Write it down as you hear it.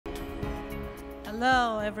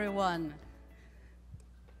Hello, everyone.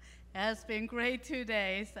 It's been great 2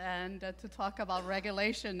 days and to talk about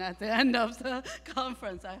regulation at the end of the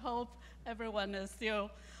conference. I hope everyone is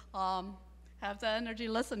still have the energy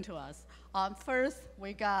to listen to us. First,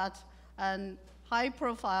 we got a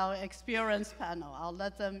high-profile experienced panel. I'll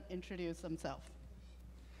let them introduce themselves.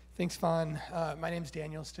 Thanks, Fawn. My name is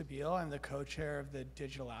Daniel Stabile. I'm the co-chair of the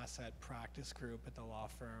Digital Asset Practice Group at the law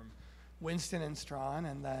firm Winston and Strawn.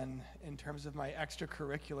 And then in terms of my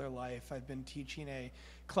extracurricular life, I've been teaching a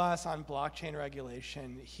class on blockchain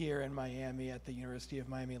regulation here in Miami at the University of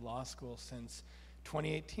Miami Law School since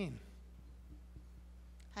 2018.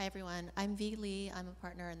 Hi, everyone. I'm V. Lee. I'm a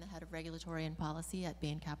partner and the head of regulatory and policy at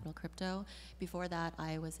Bain Capital Crypto. Before that,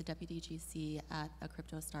 I was a deputy GC at a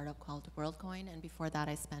crypto startup called WorldCoin, and before that,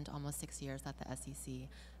 I spent almost 6 years at the SEC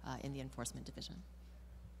in the enforcement division.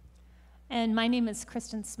 And my name is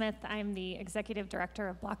Kristin Smith. I'm the executive director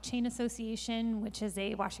of Blockchain Association, which is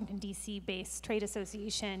a Washington, D.C.-based trade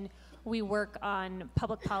association. We work on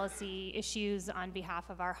public policy issues on behalf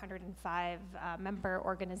of our 105 member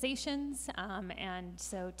organizations. And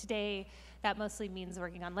so today, that mostly means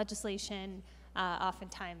working on legislation,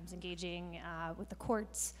 oftentimes engaging with the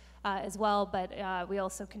courts as well, but we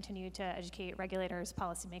also continue to educate regulators,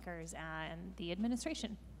 policymakers, and the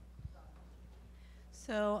administration.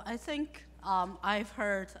 So I think I've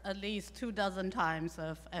heard at least 24 times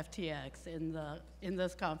of FTX in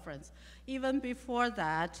this conference. Even before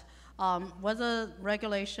that, whether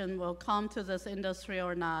regulation will come to this industry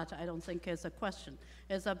or not, I don't think is a question.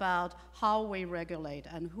 It's about how we regulate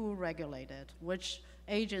and who regulates it, which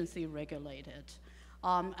agency regulates it.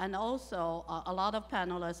 And also, a lot of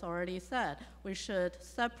panelists already said we should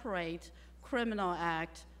separate criminal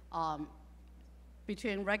act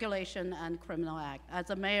between regulation and criminal act. As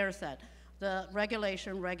the mayor said, the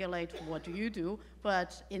regulation regulates what you do,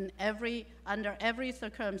 but under every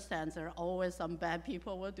circumstance, there are always some bad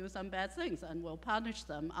people will do some bad things, and we'll punish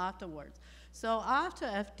them afterwards. So after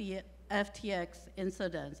FTX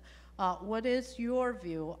incidents, what is your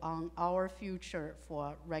view on our future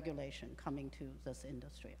for regulation coming to this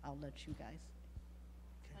industry? I'll let you guys.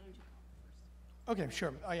 Okay,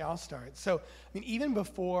 sure. Yeah, I'll start. So, I mean, even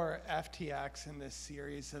before FTX and this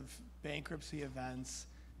series of bankruptcy events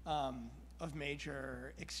of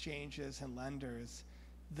major exchanges and lenders,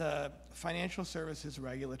 the financial services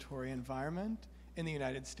regulatory environment in the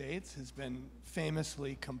United States has been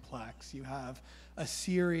famously complex. You have a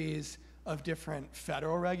series of different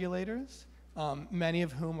federal regulators, many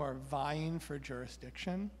of whom are vying for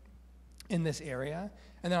jurisdiction in this area.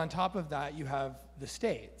 And then on top of that, you have the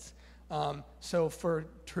states. So for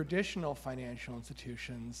traditional financial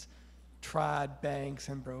institutions, trad banks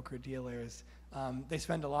and broker-dealers, they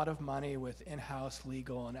spend a lot of money with in-house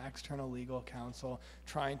legal and external legal counsel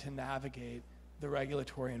trying to navigate the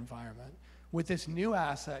regulatory environment. With this new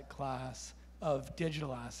asset class of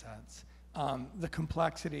digital assets, the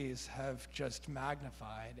complexities have just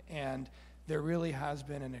magnified, and there really has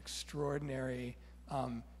been an extraordinary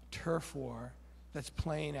turf war that's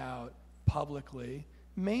playing out publicly,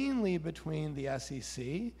 mainly between the SEC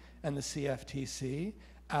and the CFTC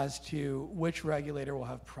as to which regulator will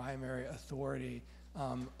have primary authority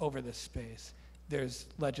over this space. There's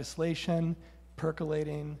legislation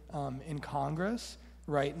percolating in Congress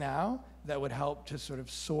right now that would help to sort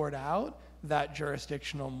of sort out that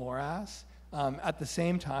jurisdictional morass. At the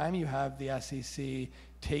same time, you have the SEC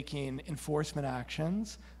taking enforcement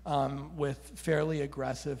actions with fairly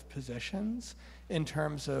aggressive positions in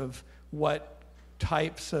terms of what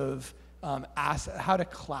types of how to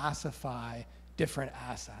classify different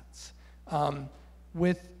assets.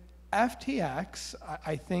 With FTX,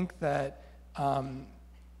 I think that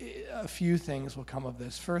a few things will come of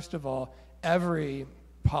this. First of all, every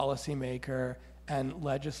policymaker and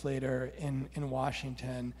legislator in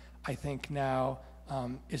Washington, I think now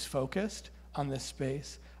is focused on this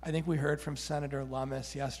space. I think we heard from Senator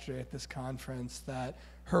Lummis yesterday at this conference that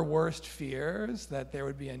her worst fears that there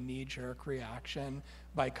would be a knee-jerk reaction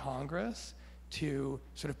by Congress to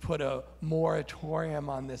sort of put a moratorium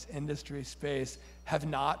on this industry space have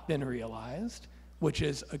not been realized, which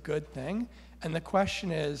is a good thing. And the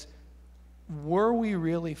question is, were we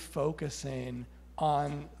really focusing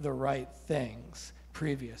on the right things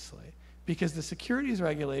previously? Because the securities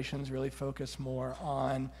regulations really focus more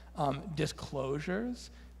on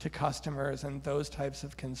disclosures to customers and those types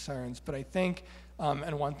of concerns. But I think,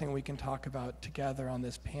 and one thing we can talk about together on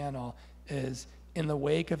this panel is, in the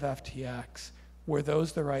wake of FTX, were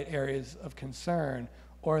those the right areas of concern,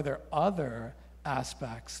 or are there other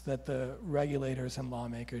aspects that the regulators and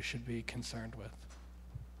lawmakers should be concerned with?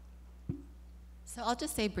 So I'll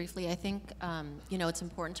just say briefly, I think, it's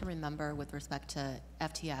important to remember with respect to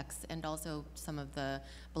FTX and also some of the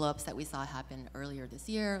blow-ups that we saw happen earlier this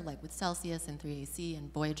year, like with Celsius and 3AC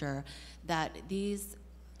and Voyager, that these,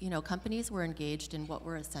 companies were engaged in what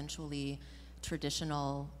were essentially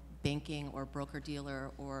traditional banking or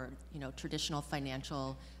broker-dealer or, traditional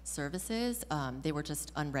financial services. They were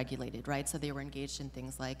just unregulated, right? So they were engaged in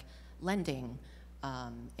things like lending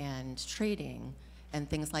and trading and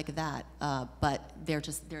things like that. But they're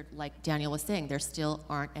like Daniel was saying, there still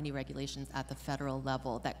aren't any regulations at the federal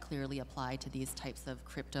level that clearly apply to these types of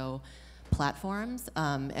crypto platforms.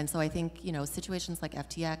 And so I think, situations like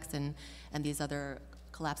FTX and these other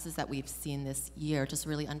collapses that we've seen this year just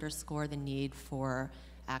really underscore the need for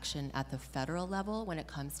action at the federal level when it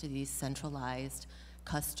comes to these centralized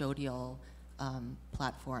custodial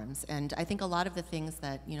platforms. And I think a lot of the things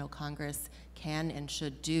that Congress can and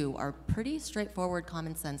should do are pretty straightforward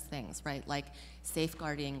common sense things, right? Like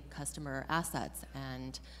safeguarding customer assets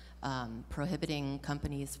and prohibiting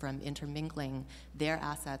companies from intermingling their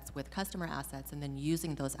assets with customer assets and then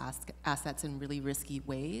using those assets in really risky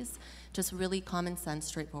ways. Just really common sense,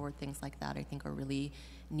 straightforward things like that I think are really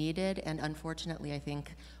needed. And unfortunately, I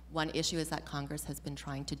think one issue is that Congress has been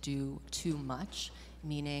trying to do too much,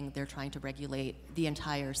 meaning they're trying to regulate the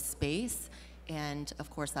entire space. And of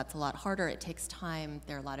course, that's a lot harder. It takes time.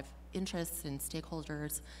 There are a lot of interests and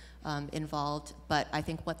stakeholders involved. But I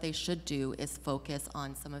think what they should do is focus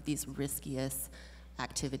on some of these riskiest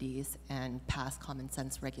activities and pass common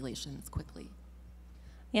sense regulations quickly.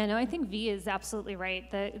 Yeah, no, I think V is absolutely right.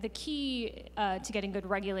 The key to getting good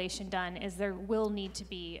regulation done is there will need to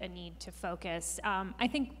be a need to focus. I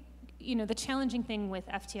think the challenging thing with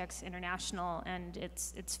FTX International and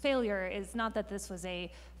its failure is not that this was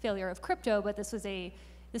a failure of crypto, but this was a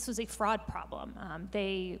fraud problem.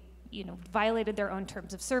 They violated their own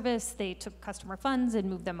terms of service. They took customer funds and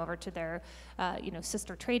moved them over to their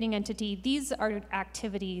sister trading entity. These are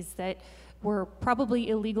activities that were probably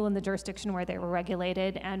illegal in the jurisdiction where they were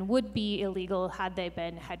regulated and would be illegal had they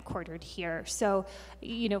been headquartered here. So,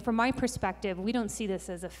 from my perspective, we don't see this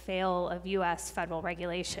as a fail of US federal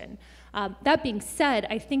regulation. That being said,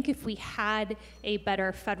 I think if we had a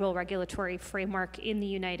better federal regulatory framework in the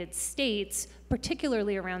United States,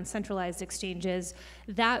 particularly around centralized exchanges,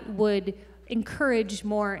 that would encourage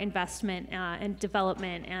more investment and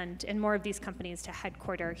development and more of these companies to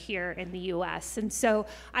headquarter here in the US. And so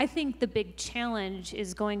I think the big challenge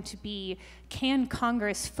is going to be, can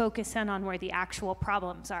Congress focus in on where the actual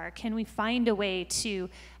problems are? Can we find a way to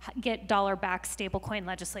get dollar-backed stablecoin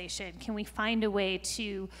legislation? Can we find a way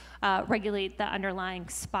to regulate the underlying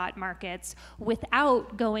spot markets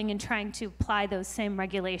without going and trying to apply those same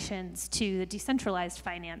regulations to the decentralized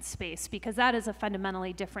finance space? Because that is a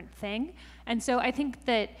fundamentally different thing. And so I think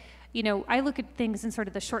that, I look at things in sort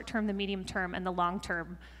of the short term, the medium term, and the long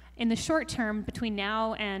term. In the short term, between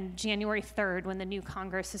now and January 3rd, when the new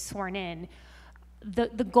Congress is sworn in, the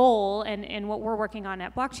goal and what we're working on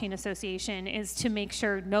at Blockchain Association is to make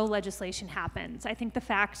sure no legislation happens. I think the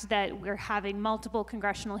fact that we're having multiple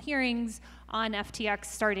congressional hearings on FTX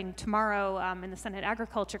starting tomorrow in the Senate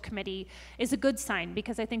Agriculture Committee is a good sign,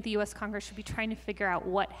 because I think the US Congress should be trying to figure out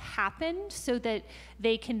what happened so that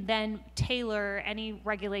they can then tailor any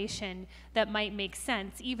regulation that might make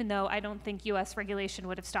sense, even though I don't think US regulation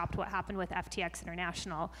would have stopped what happened with FTX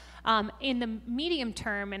International. In the medium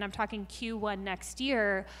term, and I'm talking Q1 next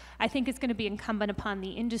year, I think it's going to be incumbent upon the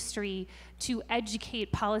industry to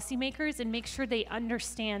educate policymakers and make sure they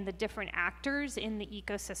understand the different actors in the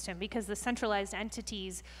ecosystem, because the centralized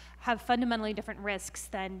entities have fundamentally different risks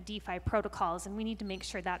than DeFi protocols, and we need to make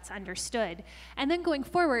sure that's understood. And then going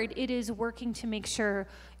forward, it is working to make sure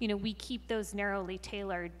we keep those narrowly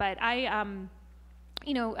tailored. But I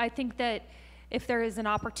think that if there is an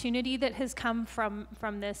opportunity that has come from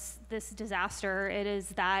this disaster, it is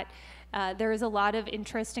that there is a lot of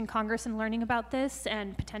interest in Congress in learning about this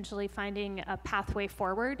and potentially finding a pathway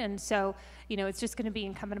forward. And so, it's just going to be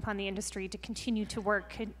incumbent upon the industry to continue to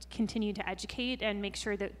work, continue to educate, and make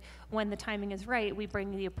sure that when the timing is right, we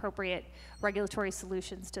bring the appropriate regulatory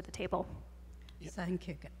solutions to the table. Thank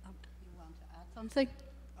you. You want to add something?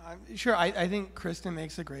 Sure. I think Kristin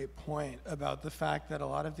makes a great point about the fact that a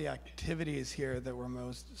lot of the activities here that were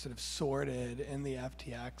most sort of sorted in the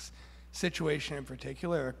FTX situation in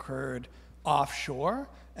particular occurred offshore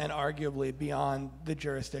and arguably beyond the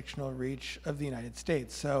jurisdictional reach of the United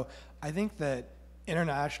States. So I think that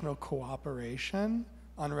international cooperation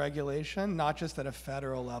on regulation, not just at a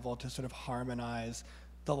federal level to sort of harmonize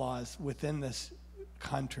the laws within this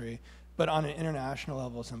country, but on an international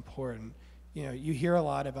level is important. You hear a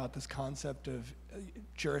lot about this concept of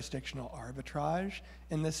jurisdictional arbitrage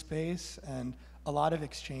in this space, and a lot of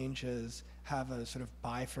exchanges have a sort of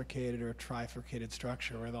bifurcated or trifurcated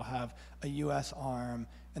structure where they'll have a US arm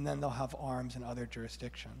and then they'll have arms in other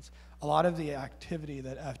jurisdictions. A lot of the activity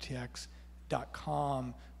that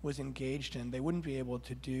FTX.com was engaged in, they wouldn't be able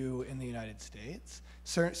to do in the United States,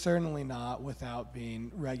 certainly not without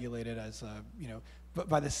being regulated as a,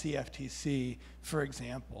 by the CFTC, for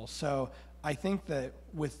example. So I think that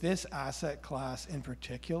with this asset class in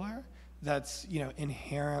particular, that's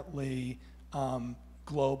inherently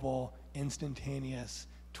global, instantaneous,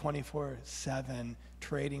 24/7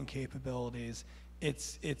 trading capabilities,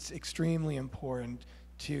 it's extremely important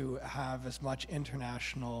to have as much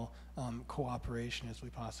international cooperation as we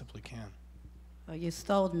possibly can. Well, you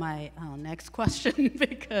stole my next question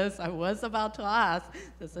because I was about to ask.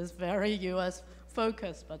 This is very US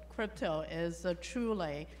focused, but crypto is a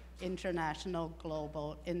truly international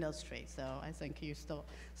global industry. So I think you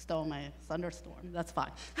stole my thunderstorm. That's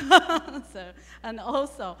fine. And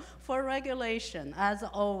also for regulation, as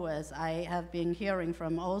always, I have been hearing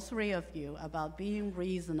from all three of you about being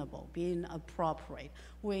reasonable, being appropriate.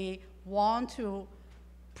 We want to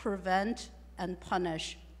prevent and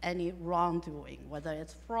punish any wrongdoing, whether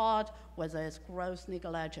it's fraud, whether it's gross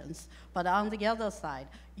negligence. But on the other side,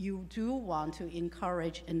 you do want to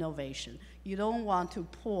encourage innovation. You don't want to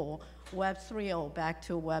pull Web 3.0 back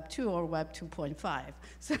to Web 2 or Web 2.5.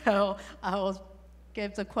 So I will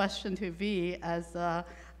give the question to V as a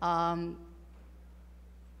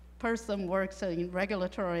person works in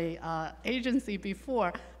regulatory agency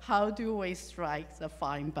before. How do we strike the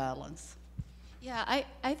fine balance? Yeah,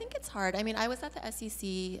 I think it's hard. I mean, I was at the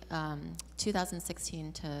SEC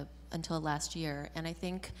 2016 until last year, and I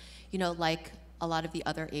think, like a lot of the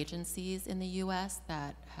other agencies in the US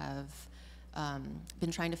that have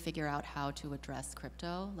been trying to figure out how to address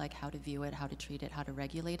crypto, like how to view it, how to treat it, how to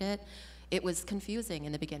regulate it, it was confusing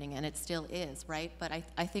in the beginning, and it still is, right? But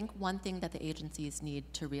I think one thing that the agencies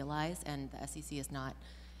need to realize, and the SEC has not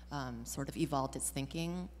sort of evolved its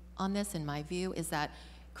thinking on this, in my view, is that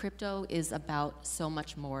crypto is about so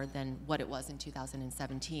much more than what it was in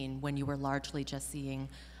 2017, when you were largely just seeing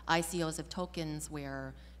ICOs of tokens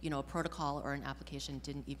where a protocol or an application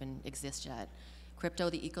didn't even exist yet. Crypto,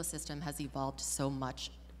 the ecosystem, has evolved so much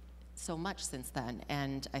since then,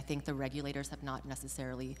 and I think the regulators have not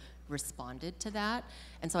necessarily responded to that.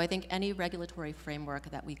 And so I think any regulatory framework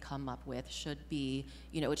that we come up with should be,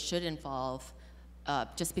 it should involve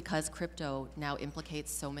just because crypto now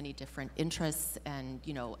implicates so many different interests, and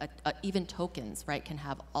even tokens, right, can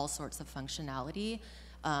have all sorts of functionality.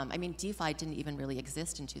 I mean, DeFi didn't even really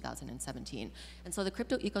exist in 2017. And so the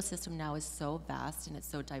crypto ecosystem now is so vast and it's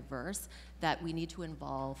so diverse that we need to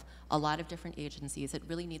involve a lot of different agencies. It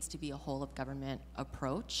really needs to be a whole of government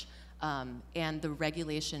approach. And the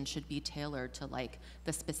regulation should be tailored to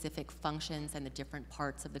the specific functions and the different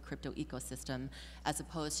parts of the crypto ecosystem, as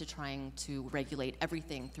opposed to trying to regulate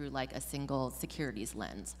everything through a single securities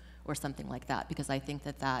lens or something like that, because I think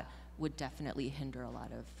that would definitely hinder a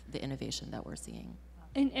lot of the innovation that we're seeing.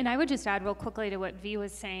 And I would just add real quickly to what V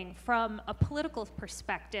was saying, from a political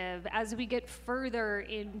perspective, as we get further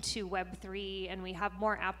into Web3 and we have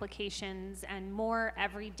more applications and more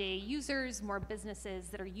everyday users, more businesses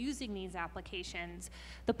that are using these applications,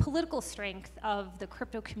 the political strength of the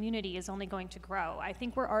crypto community is only going to grow. I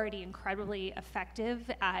think we're already incredibly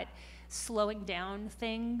effective at slowing down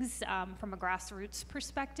things from a grassroots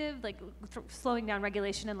perspective, slowing down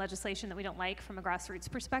regulation and legislation that we don't like from a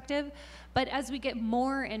grassroots perspective. But as we get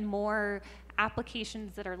more and more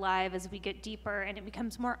applications that are live, as we get deeper, and it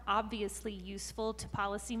becomes more obviously useful to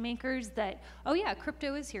policymakers that, oh yeah,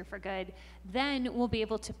 crypto is here for good, then we'll be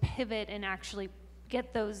able to pivot and actually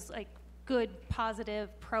get those good, positive,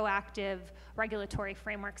 proactive regulatory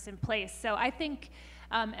frameworks in place. So I think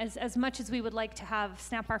as much as we would like to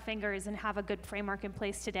snap our fingers and have a good framework in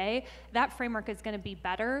place today, that framework is going to be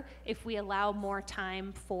better if we allow more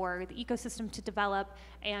time for the ecosystem to develop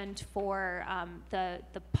and for the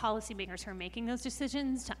policymakers who are making those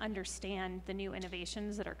decisions to understand the new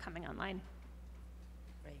innovations that are coming online.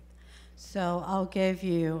 Great. So I'll give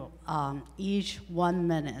you each 1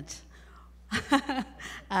 minute.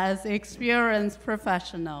 As experienced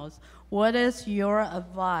professionals, what is your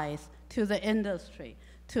advice to the industry,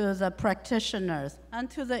 to the practitioners, and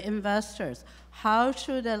to the investors? How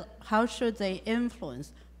should they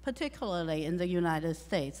influence, particularly in the United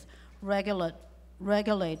States,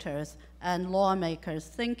 regulators and lawmakers'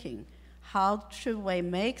 thinking? How should we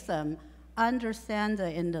make them understand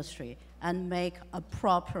the industry and make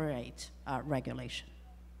appropriate regulation?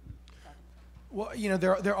 Well, you know,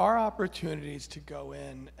 there are opportunities to go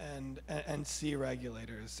in and see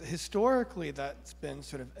regulators. Historically, that's been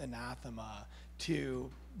sort of anathema to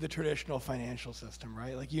the traditional financial system,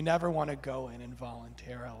 right? Like, you never want to go in and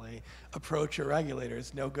voluntarily approach your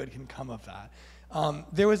regulators. No good can come of that.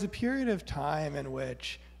 There was a period of time in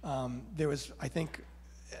which there was, I think,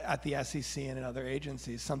 at the SEC and in other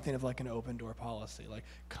agencies, something of like an open door policy. Like,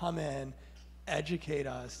 come in, educate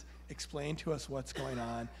us, explain to us what's going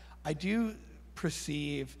on. I do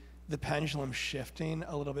perceive the pendulum shifting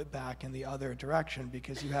a little bit back in the other direction,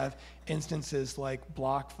 because you have instances like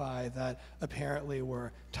BlockFi that apparently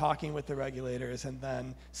were talking with the regulators and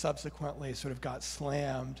then subsequently sort of got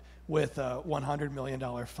slammed with a $100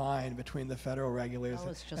 million fine between the federal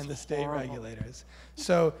regulators and the state regulators.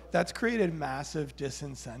 So that's created massive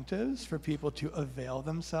disincentives for people to avail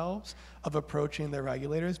themselves of approaching their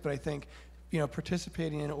regulators. But I think, you know,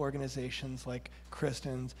 participating in organizations like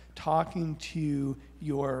Kristin's, talking to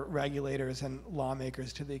your regulators and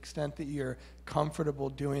lawmakers to the extent that you're comfortable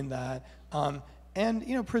doing that, and,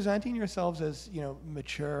 you know, presenting yourselves as, you know,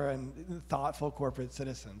 mature and thoughtful corporate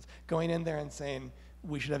citizens. Going in there and saying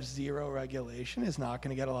we should have zero regulation is not going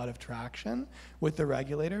to get a lot of traction with the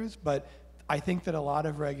regulators, but I think that a lot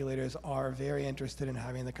of regulators are very interested in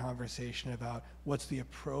having the conversation about what's the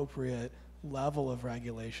appropriate level of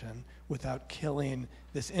regulation without killing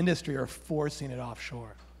this industry or forcing it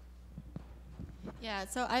offshore. Yeah,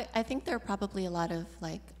 so I think there are probably a lot of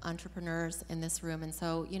like entrepreneurs in this room, and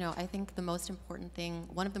so, you know, I think the most important thing,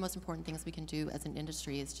 one of the most important things we can do as an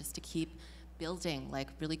industry is just to keep building like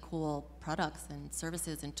really cool products and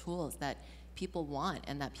services and tools that people want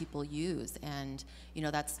and that people use, and, you know,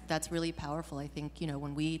 that's really powerful. I think, you know,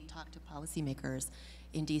 when we talk to policymakers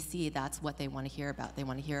in DC, that's what they want to hear about. They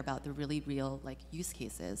want to hear about the really real like use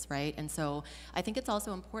cases, right? And so I think it's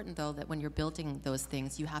also important though that when you're building those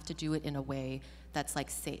things, you have to do it in a way that's like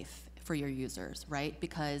safe for your users, right?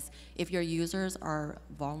 Because if your users are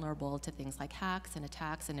vulnerable to things like hacks and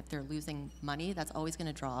attacks, and if they're losing money, that's always going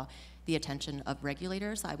to draw the attention of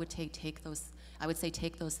regulators. I would say take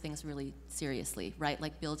those things really seriously, right?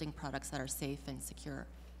 Like building products that are safe and secure.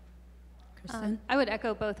 I would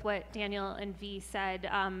echo both what Daniel and V said.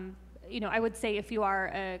 You know, I would say if you are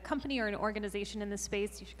a company or an organization in this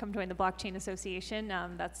space, you should come join the Blockchain Association.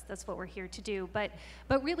 That's what we're here to do. But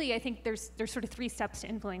really, I think there's sort of 3 steps to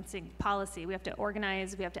influencing policy. We have to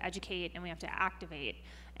organize, we have to educate, and we have to activate.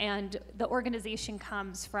 And the organization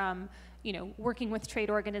comes from, you know, working with trade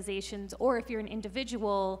organizations, or if you're an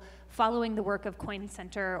individual, following the work of Coin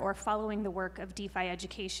Center or following the work of DeFi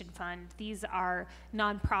Education Fund. These are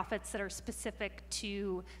nonprofits that are specific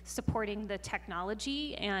to supporting the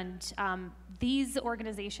technology, and these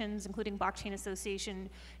organizations, including Blockchain Association,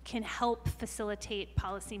 can help facilitate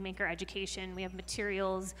policymaker education. We have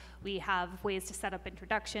materials, we have ways to set up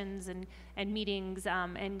introductions and meetings,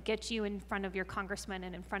 and get you in front of your congressmen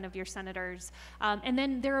and in front of your senators. And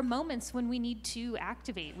then there are moments when we need to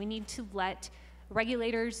activate. We need to let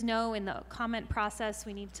regulators know in the comment process.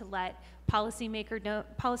 We need to let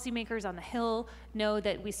policymakers on the Hill know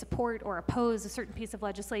that we support or oppose a certain piece of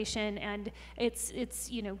legislation. And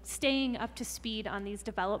it's you know, staying up to speed on these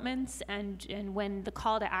developments, and when the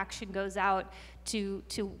call to action goes out to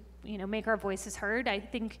you know, make our voices heard. I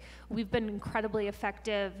think we've been incredibly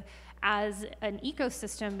effective as an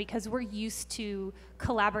ecosystem because we're used to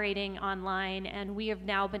collaborating online, and we have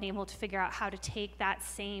now been able to figure out how to take that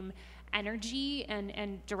same energy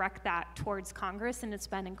and direct that towards Congress, and it's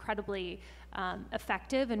been incredibly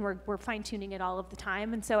effective, and we're fine-tuning it all of the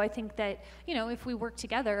time. And so I think that, you know, if we work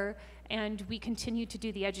together and we continue to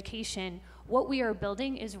do the education, what we are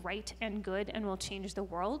building is right and good and will change the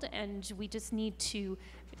world, and we just need to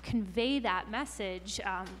convey that message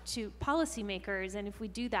to policymakers. And if we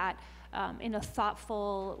do that in a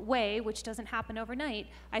thoughtful way, which doesn't happen overnight,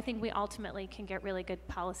 I think we ultimately can get really good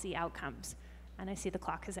policy outcomes. And I see the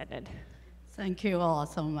clock has ended. Thank you all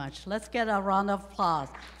so much. Let's get a round of applause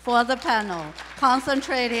for the panel,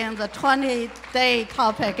 concentrating the 20-day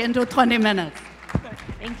topic into 20 minutes.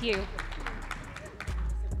 Thank you.